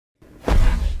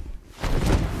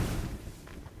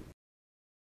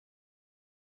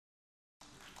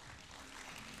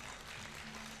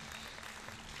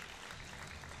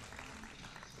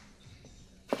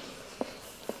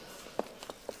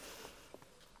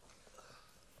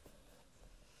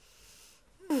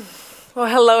Well,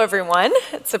 hello, everyone.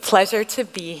 It's a pleasure to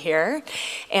be here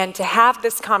and to have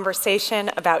this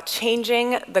conversation about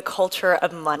changing the culture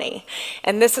of money.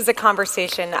 And this is a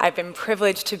conversation I've been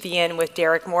privileged to be in with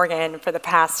Derrick Morgan for the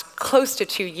past close to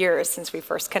 2 years since we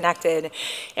first connected,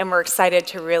 and we're excited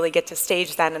to really get to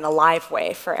stage that in a live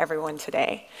way for everyone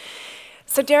today.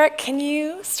 So Derrick, can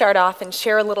you start off and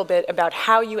share a little bit about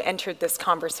how you entered this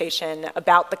conversation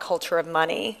about the culture of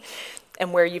money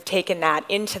and where you've taken that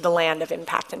into the land of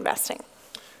impact investing?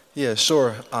 Yeah,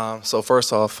 sure. So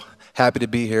first off, happy to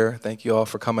be here. Thank you all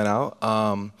for coming out.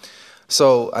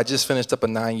 So I just finished up a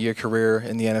 9-year career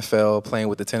in the NFL playing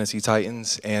with the Tennessee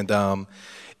Titans. And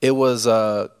it was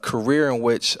a career in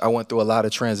which I went through a lot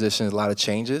of transitions, a lot of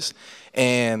changes.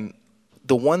 And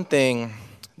the one thing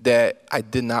that I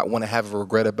did not want to have a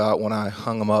regret about when I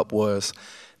hung them up was,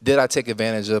 did I take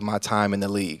advantage of my time in the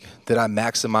league? Did I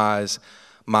maximize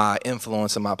my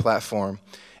influence and my platform?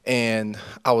 And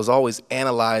I was always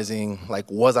analyzing, like,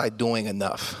 was I doing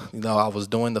enough? You know, I was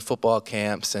doing the football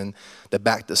camps and the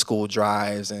back-to-school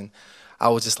drives, and I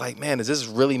was just like, man, is this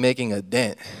really making a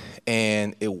dent?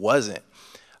 And it wasn't.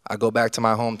 I go back to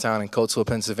my hometown in Coatesville,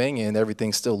 Pennsylvania, and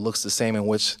everything still looks the same in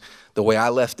which the way I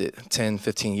left it 10,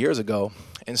 15 years ago.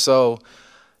 And so,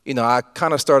 you know, I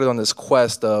kind of started on this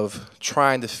quest of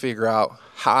trying to figure out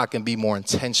how I can be more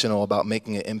intentional about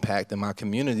making an impact in my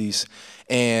communities,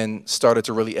 and started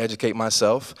to really educate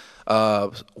myself.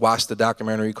 Watched the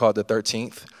documentary called The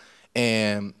 13th,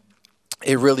 and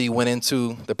it really went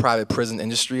into the private prison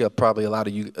industry. Probably a lot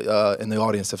of you in the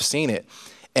audience have seen it.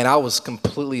 And I was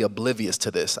completely oblivious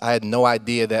to this. I had no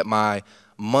idea that my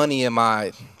money and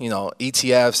my,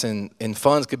 ETFs and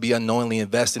funds could be unknowingly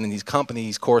invested in these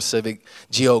companies, Core Civic,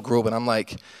 Geo Group, and I'm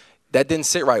like, that didn't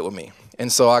sit right with me.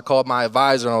 And so I called my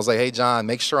advisor and I was like, hey, John,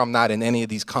 make sure I'm not in any of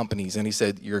these companies. And he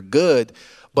said, you're good.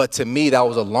 But to me, that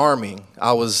was alarming.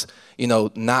 I was,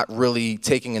 not really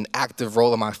taking an active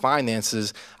role in my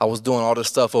finances. I was doing all this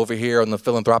stuff over here on the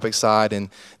philanthropic side and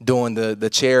doing the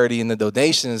charity and the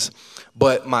donations.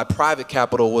 But my private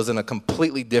capital was in a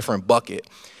completely different bucket.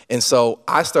 And so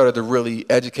I started to really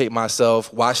educate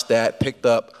myself, watched that, picked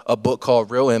up a book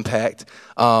called Real Impact,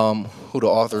 who the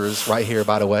author is right here,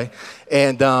 by the way.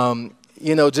 And,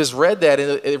 just read that,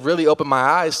 and it really opened my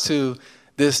eyes to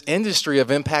this industry of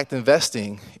impact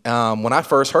investing. When I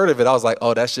first heard of it, I was like,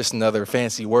 oh, that's just another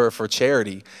fancy word for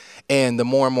charity. And the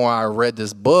more and more I read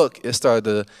this book, it started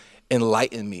to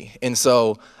enlighten me. And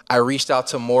so I reached out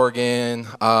to Morgan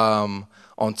on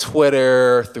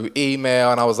Twitter, through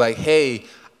email, and I was like, hey,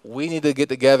 we need to get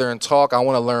together and talk. I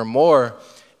want to learn more.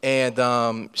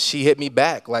 And she hit me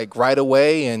back like right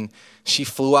away, and she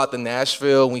flew out to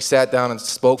Nashville. We sat down and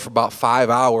spoke for about 5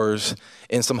 hours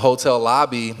in some hotel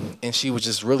lobby, and she was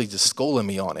just really just schooling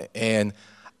me on it. And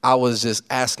I was just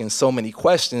asking so many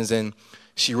questions, and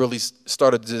she really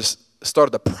started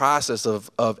the process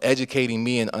of educating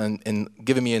me and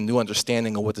giving me a new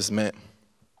understanding of what this meant.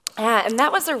 Yeah, and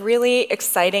that was a really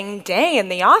exciting day in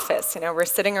the office. We're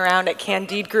sitting around at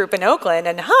Candide Group in Oakland,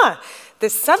 and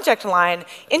this subject line,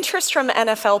 interest from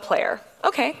NFL player.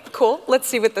 Okay, cool, let's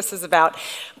see what this is about.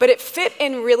 But it fit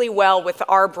in really well with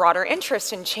our broader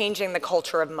interest in changing the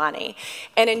culture of money.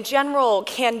 And in general,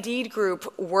 Candide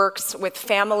Group works with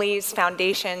families,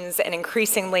 foundations, and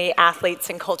increasingly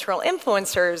athletes and cultural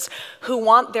influencers who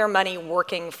want their money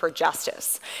working for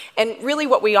justice. And really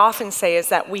what we often say is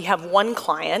that we have one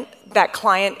client. That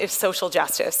client is social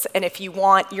justice. And if you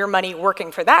want your money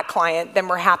working for that client, then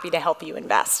we're happy to help you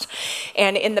invest.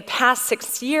 And in the past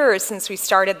 6 years since we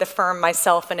started the firm,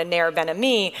 myself and Anair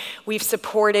Ben-Ami, we've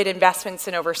supported investments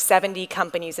in over 70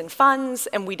 companies and funds,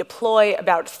 and we deploy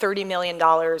about $30 million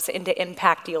into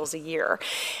impact deals a year.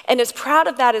 And as proud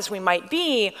of that as we might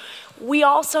be, we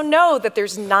also know that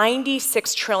there's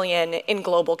 $96 trillion in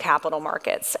global capital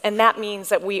markets, and that means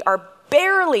that we are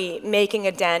barely making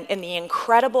a dent in the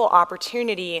incredible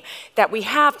opportunity that we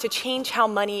have to change how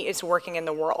money is working in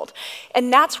the world.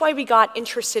 And that's why we got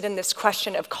interested in this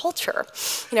question of culture.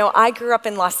 I grew up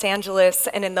in Los Angeles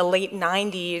and in the late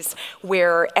 90s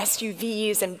where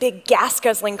SUVs and big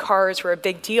gas-guzzling cars were a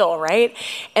big deal, right?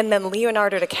 And then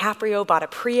Leonardo DiCaprio bought a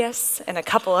Prius, and a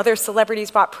couple other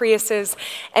celebrities bought Priuses,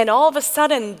 and all of a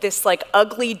sudden this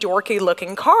ugly,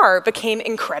 dorky-looking car became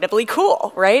incredibly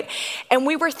cool, right? And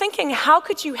we were thinking, how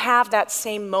could you have that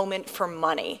same moment for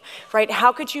money, right?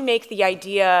 How could you make the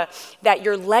idea that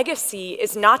your legacy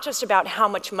is not just about how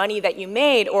much money that you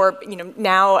made, or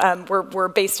now we're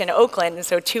based in Oakland, and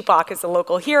so Tupac is a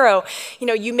local hero.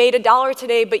 You made $1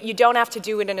 today, but you don't have to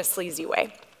do it in a sleazy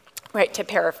way, right? To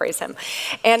paraphrase him,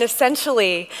 and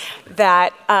essentially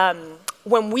that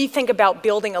when we think about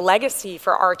building a legacy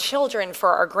for our children,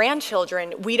 for our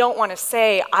grandchildren, we don't want to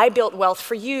say, I built wealth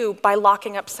for you by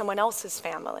locking up someone else's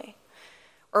family,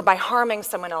 or by harming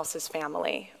someone else's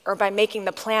family, or by making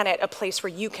the planet a place where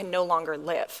you can no longer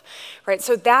live, right?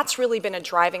 So that's really been a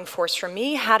driving force for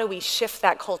me. How do we shift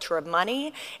that culture of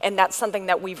money? And that's something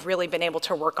that we've really been able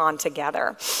to work on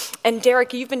together. And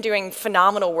Derrick, you've been doing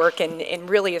phenomenal work in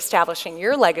really establishing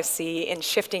your legacy, in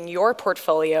shifting your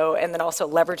portfolio, and then also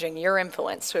leveraging your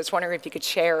influence. So I was wondering if you could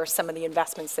share some of the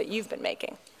investments that you've been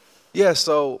making. Yeah,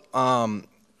 so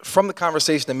from the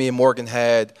conversation that me and Morgan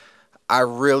had, I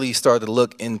really started to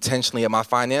look intentionally at my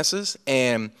finances,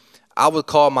 and I would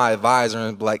call my advisor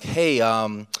and be like, hey,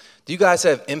 do you guys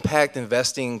have impact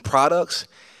investing products?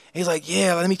 And he's like,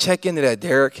 yeah, let me check into that,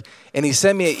 Derrick. And he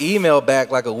sent me an email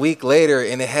back like a week later,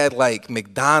 and it had like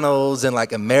McDonald's and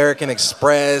like American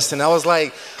Express, and I was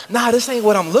like, nah, this ain't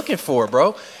what I'm looking for,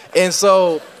 bro. And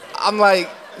so I'm like,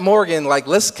 Morgan, like,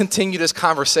 let's continue this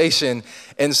conversation.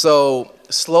 And so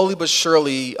slowly but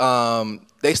surely,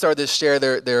 they started to share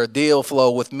their deal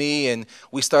flow with me, and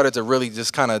we started to really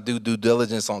just kind of do due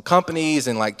diligence on companies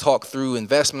and like talk through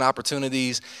investment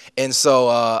opportunities. And so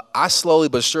I slowly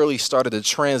but surely started to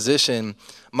transition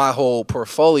my whole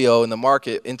portfolio in the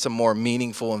market into more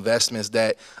meaningful investments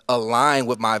that align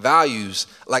with my values.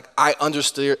 Like I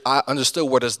understood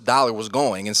where this dollar was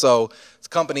going. And so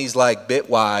companies like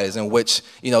Bitwise, in which,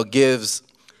 you know, gives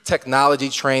technology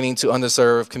training to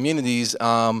underserved communities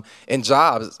and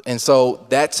jobs. And so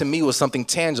that to me was something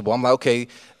tangible. I'm like, okay,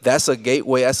 that's a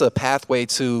gateway, that's a pathway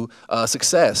to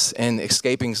success and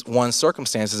escaping one's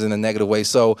circumstances in a negative way.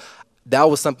 So that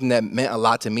was something that meant a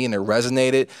lot to me and it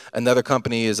resonated. Another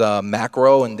company is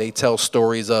Macro, and they tell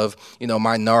stories of, you know,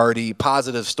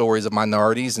 positive stories of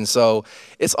minorities. And so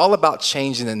it's all about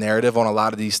changing the narrative on a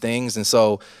lot of these things. And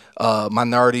so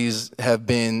minorities have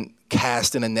been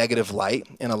cast in a negative light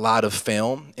in a lot of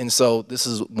film, and so this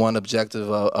is one objective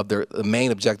of the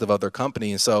main objective of their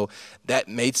company, and so that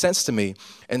made sense to me.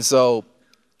 And so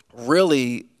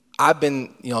really I've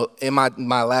been, you know, in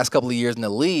my last couple of years in the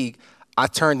league, I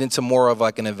turned into more of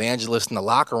like an evangelist in the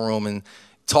locker room and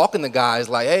talking to guys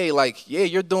like, hey, like, yeah,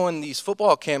 you're doing these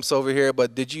football camps over here,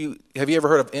 but have you ever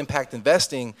heard of impact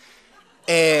investing?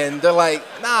 And they're like,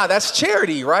 nah, that's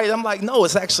charity, right? I'm like, no,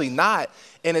 it's actually not.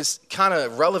 And it's kind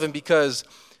of relevant because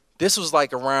this was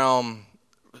like around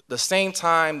the same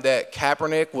time that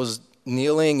Kaepernick was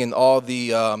kneeling and all the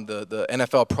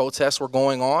NFL protests were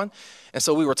going on. And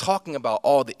so we were talking about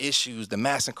all the issues, the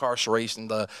mass incarceration,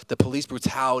 the police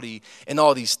brutality, and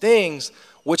all these things,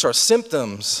 which are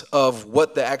symptoms of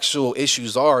what the actual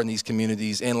issues are in these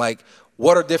communities, and like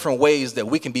what are different ways that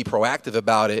we can be proactive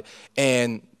about it.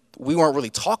 And we weren't really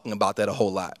talking about that a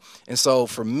whole lot. And so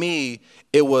for me,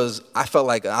 I felt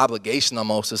like an obligation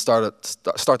almost to start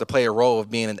to play a role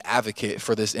of being an advocate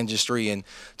for this industry and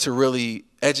to really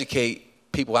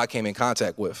educate people I came in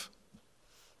contact with.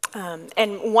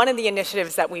 And one of the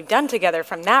initiatives that we've done together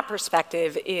from that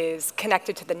perspective is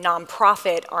connected to the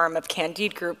nonprofit arm of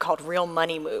Candide Group called Real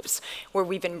Money Moves, where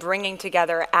we've been bringing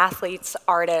together athletes,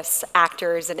 artists,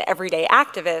 actors, and everyday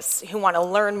activists who want to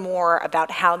learn more about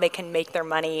how they can make their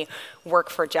money work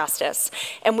for justice.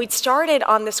 And we'd started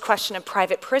on this question of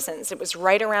private prisons. It was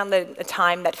right around the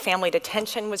time that family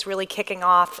detention was really kicking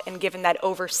off, and given that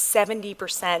over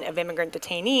 70% of immigrant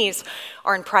detainees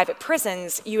are in private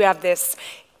prisons, you have this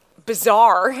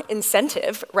bizarre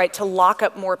incentive, right, to lock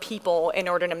up more people in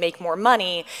order to make more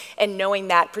money, and knowing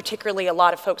that particularly a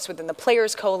lot of folks within the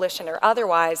Players Coalition or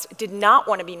otherwise did not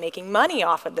want to be making money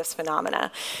off of this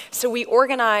phenomena. So we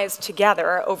organized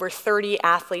together over 30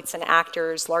 athletes and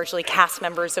actors, largely cast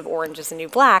members of Orange is the New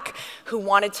Black, who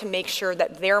wanted to make sure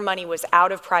that their money was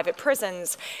out of private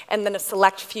prisons, and then a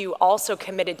select few also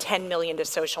committed $10 million to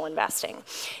social investing.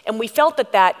 And we felt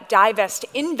that that divest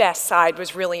invest side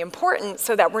was really important,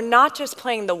 so that we're not just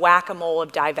playing the whack-a-mole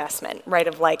of divestment, right,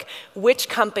 of like which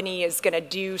company is going to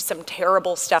do some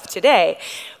terrible stuff today.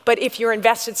 But if you're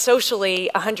invested socially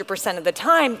 100% of the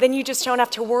time, then you just don't have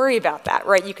to worry about that,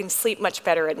 right? You can sleep much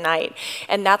better at night.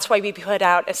 And that's why we put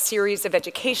out a series of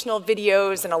educational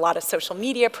videos and a lot of social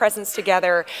media presence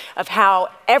together of how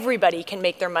everybody can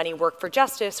make their money work for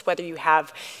justice, whether you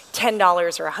have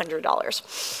 $10 or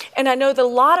 $100. And I know that a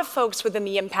lot of folks within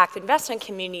the impact investment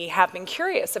community have been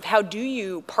curious of how do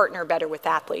you partner better with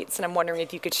athletes? And I'm wondering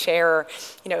if you could share,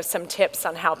 you know, some tips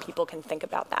on how people can think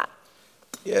about that.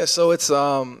 Yeah, so it's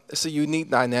a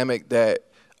unique dynamic that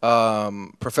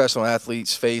professional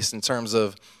athletes face in terms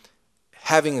of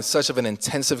having such of an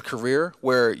intensive career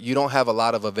where you don't have a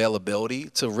lot of availability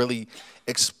to really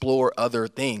explore other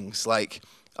things. Like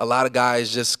a lot of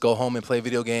guys just go home and play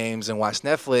video games and watch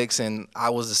Netflix, and I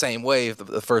was the same way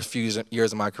the first few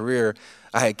years of my career.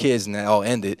 I had kids and that all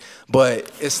ended.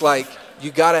 But it's like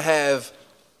you got to have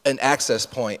an access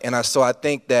point. And so I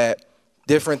think that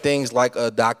different things like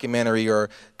a documentary or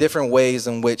different ways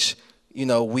in which, you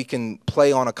know, we can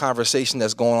play on a conversation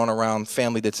that's going on around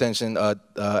family detention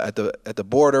at the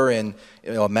border and,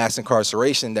 you know, mass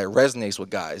incarceration that resonates with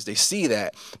guys. They see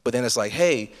that, but then it's like,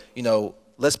 hey, you know,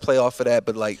 let's play off of that,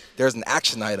 but like there's an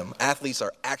action item. Athletes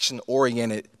are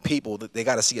action-oriented people. They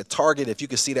got to see a target. If you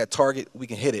can see that target, we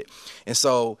can hit it. And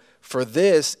so for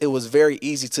this, it was very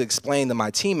easy to explain to my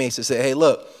teammates to say, hey,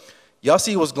 look, y'all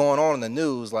see what's going on in the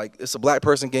news. Like, it's a black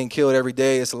person getting killed every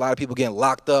day. It's a lot of people getting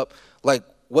locked up. Like,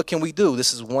 what can we do?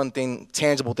 This is one thing,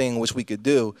 tangible thing which we could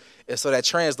do. And so that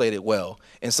translated well.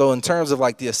 And so in terms of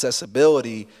like the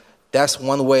accessibility, that's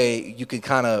one way you can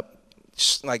kind of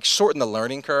like shorten the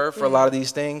learning curve for a lot of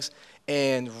these things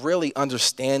and really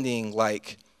understanding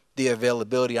like the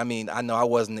availability. I mean, I know I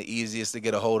wasn't the easiest to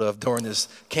get a hold of during this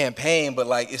campaign, but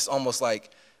like it's almost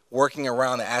like working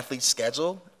around the athlete's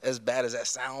schedule, as bad as that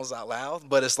sounds out loud,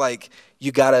 but it's like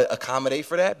you gotta accommodate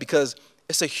for that because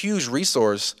it's a huge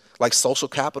resource like social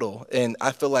capital, and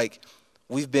I feel like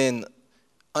we've been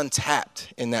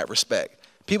untapped in that respect.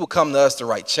 People come to us to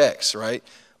write checks, right?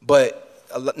 But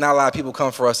not a lot of people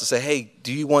come for us to say, hey,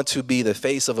 do you want to be the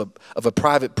face of a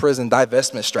private prison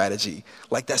divestment strategy?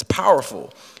 Like, that's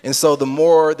powerful. And so the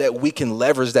more that we can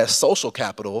leverage that social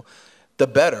capital, the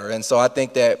better. And so I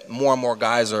think that more and more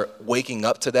guys are waking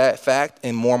up to that fact,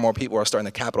 and more people are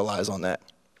starting to capitalize on that.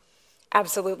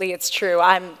 Absolutely, it's true.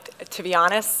 To be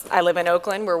honest, I live in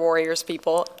Oakland. We're Warriors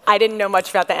people. I didn't know much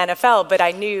about the NFL, but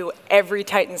I knew every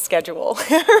Titans schedule,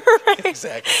 right?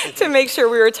 Exactly. To make sure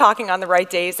we were talking on the right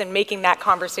days and making that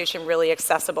conversation really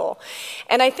accessible.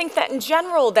 And I think that in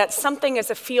general, that's something as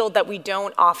a field that we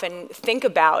don't often think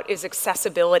about is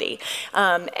accessibility.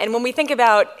 And when we think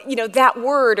about, you know, that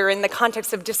word, or in the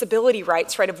context of disability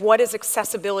rights, right, of what does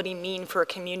accessibility mean for a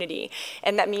community?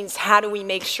 And that means how do we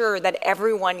make sure that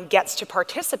everyone gets to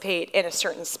participate in a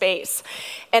certain space.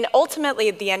 And ultimately,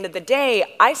 at the end of the day,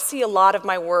 I see a lot of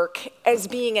my work as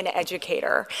being an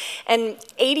educator. And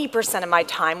 80% of my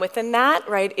time within that,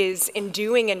 right, is in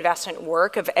doing investment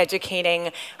work of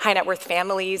educating high net worth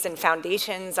families and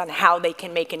foundations on how they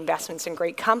can make investments in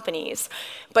great companies.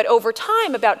 But over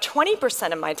time, about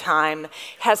 20% of my time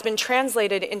has been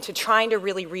translated into trying to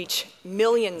really reach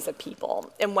millions of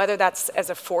people. And whether that's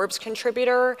as a Forbes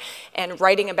contributor and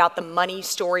writing about the money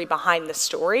story behind the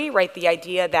story, right? The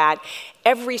idea that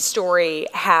every story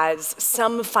has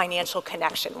some financial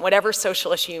connection, whatever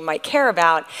social issue you might care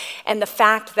about, and the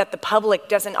fact that the public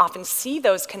doesn't often see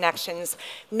those connections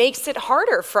makes it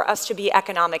harder for us to be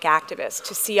economic activists,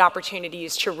 to see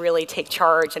opportunities to really take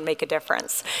charge and make a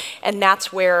difference. And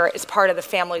that's where, as part of the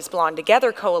Families Belong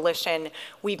Together Coalition,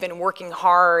 we've been working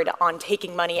hard on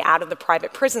taking money out of the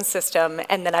private prison system,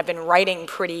 and then I've been writing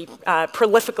pretty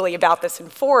prolifically about this in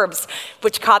Forbes,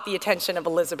 which caught the attention of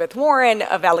Elizabeth Warren,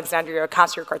 of Alexandria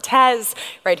Ocasio-Cortez,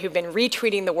 right, who've been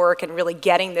retweeting the work and really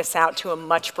getting this out to a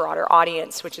much broader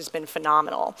audience, which has been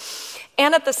phenomenal.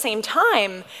 And at the same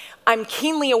time, I'm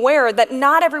keenly aware that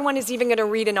not everyone is even going to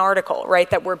read an article, right?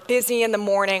 That we're busy in the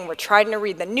morning, we're trying to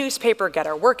read the newspaper, get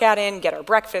our workout in, get our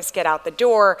breakfast, get out the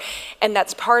door. And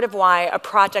that's part of why a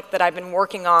project that I've been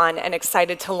working on and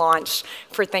excited to launch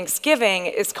for Thanksgiving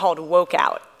is called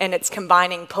Wokeout. And it's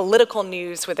combining political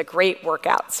news with a great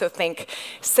workout. So think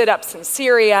sit-ups in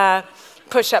Syria,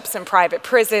 push-ups in private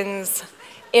prisons,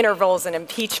 intervals in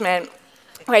impeachment.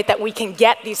 Right, that we can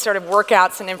get these sort of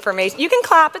workouts and information. You can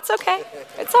clap, it's okay.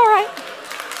 It's all right.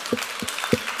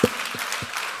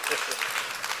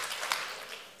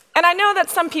 And I know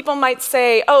that some people might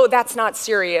say, oh, that's not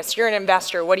serious. You're an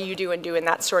investor. What are you doing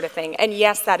that sort of thing? And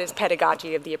yes, that is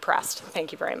pedagogy of the oppressed.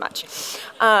 Thank you very much.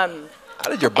 How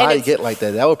did your body get like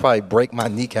that? That would probably break my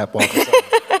kneecap off or something.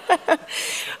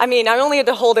 I mean, I only had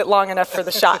to hold it long enough for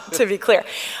the shot, to be clear.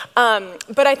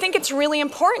 But I think it's really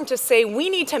important to say we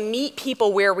need to meet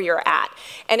people where we are at.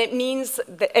 And it means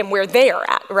that, and where they are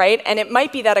at, right? And it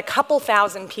might be that a couple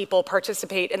thousand people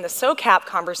participate in the SOCAP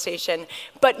conversation,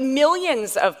 but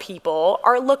millions of people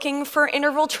are looking for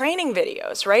interval training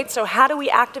videos, right? So how do we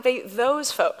activate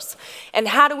those folks? And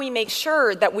how do we make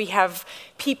sure that we have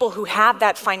people who have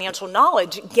that financial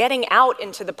knowledge getting out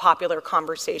into the popular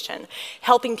conversation,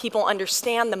 helping people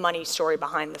understand the money story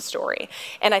behind the story?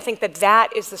 And I think that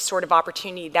that is the sort of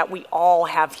opportunity that we all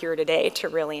have here today to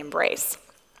really embrace.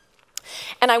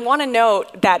 And I want to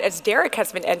note that as Derrick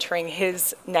has been entering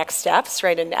his next steps,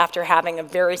 right, and after having a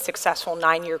very successful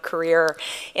 9-year career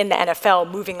in the NFL,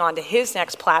 moving on to his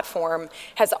next platform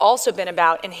has also been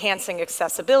about enhancing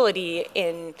accessibility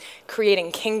in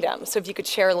creating Kingdom. So if you could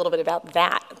share a little bit about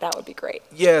that, that would be great.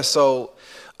 Yeah, so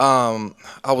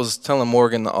I was telling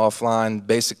Morgan offline,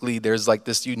 basically there's like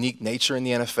this unique nature in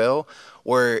the NFL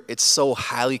where it's so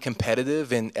highly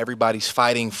competitive and everybody's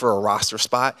fighting for a roster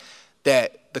spot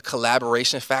that the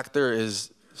collaboration factor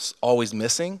is always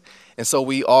missing. And so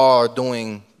we are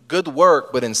doing good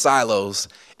work, but in silos.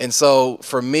 And so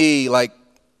for me, like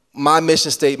my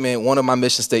mission statement, one of my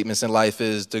mission statements in life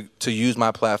is to use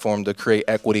my platform to create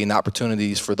equity and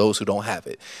opportunities for those who don't have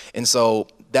it. And so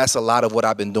that's a lot of what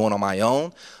I've been doing on my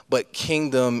own. But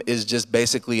Kingdom is just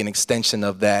basically an extension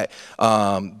of that,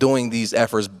 doing these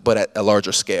efforts, but at a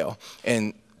larger scale.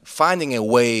 And finding a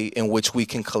way in which we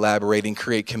can collaborate and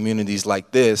create communities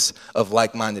like this of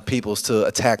like-minded peoples to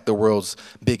attack the world's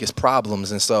biggest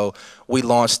problems. And so we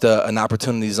launched an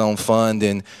Opportunity Zone Fund.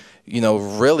 And, you know,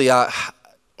 really,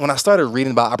 when I started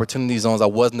reading about Opportunity Zones, I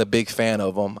wasn't a big fan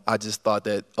of them. I just thought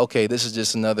that, okay, this is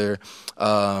just another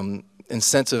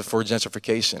incentive for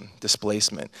gentrification,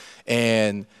 displacement.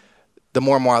 And the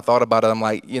more and more I thought about it, I'm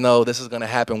like, you know, this is going to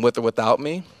happen with or without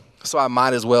me. So I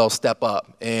might as well step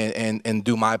up and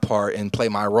do my part and play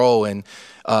my role and,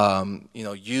 you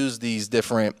know, use these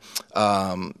different,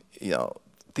 you know,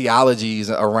 theologies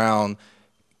around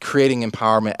creating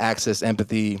empowerment, access,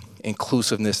 empathy,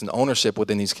 inclusiveness, and ownership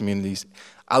within these communities.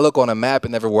 I look on a map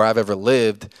and everywhere I've ever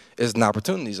lived is an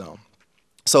opportunity zone.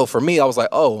 So for me, I was like,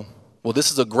 oh, well,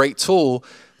 this is a great tool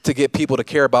to get people to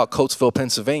care about Coatesville,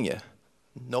 Pennsylvania.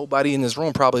 Nobody in this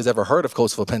room probably has ever heard of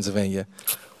Coatesville, Pennsylvania.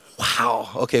 Wow,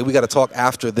 okay, we got to talk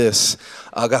after this.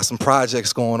 I got some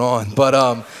projects going on,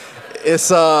 but it's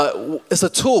a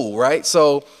tool, right?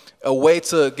 So a way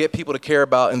to get people to care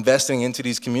about investing into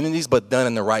these communities, but done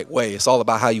in the right way. It's all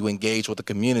about how you engage with the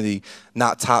community,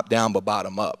 not top down, but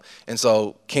bottom up. And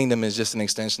so Kingdom is just an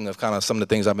extension of kind of some of the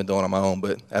things I've been doing on my own,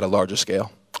 but at a larger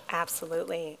scale.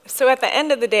 Absolutely. So at the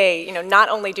end of the day, you know, not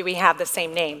only do we have the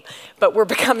same name, but we're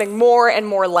becoming more and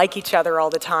more like each other all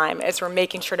the time as we're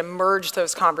making sure to merge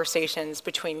those conversations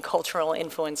between cultural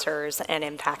influencers and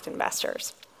impact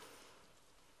investors.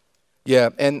 Yeah,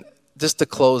 and just to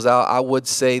close out, I would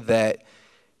say that,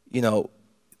 you know,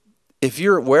 if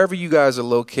you're wherever you guys are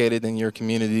located in your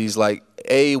communities, like,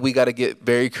 we got to get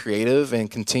very creative and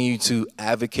continue to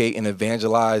advocate and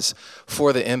evangelize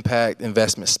for the impact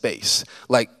investment space.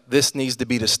 Like, this needs to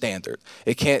be the standard.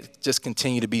 It can't just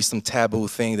continue to be some taboo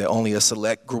thing that only a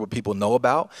select group of people know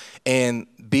about. And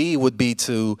B would be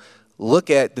to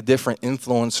look at the different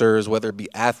influencers, whether it be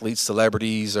athletes,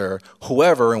 celebrities, or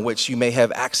whoever in which you may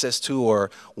have access to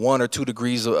or 1 or 2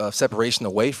 degrees of separation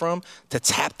away from, to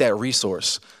tap that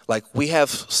resource. Like, we have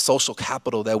social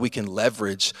capital that we can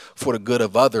leverage for the good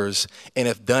of others, and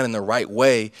if done in the right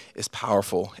way, it's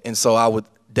powerful. And so I would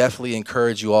definitely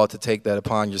encourage you all to take that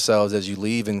upon yourselves as you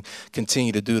leave and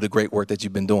continue to do the great work that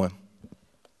you've been doing.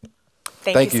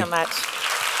 Thank you so much.